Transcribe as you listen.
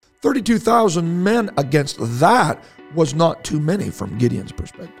32,000 men against that was not too many from Gideon's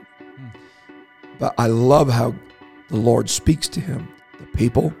perspective. But I love how the Lord speaks to him. The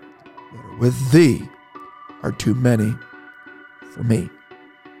people that are with thee are too many for me.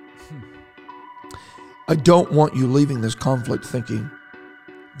 I don't want you leaving this conflict thinking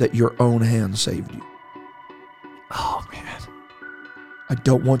that your own hand saved you. Oh, man. I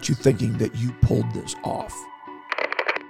don't want you thinking that you pulled this off.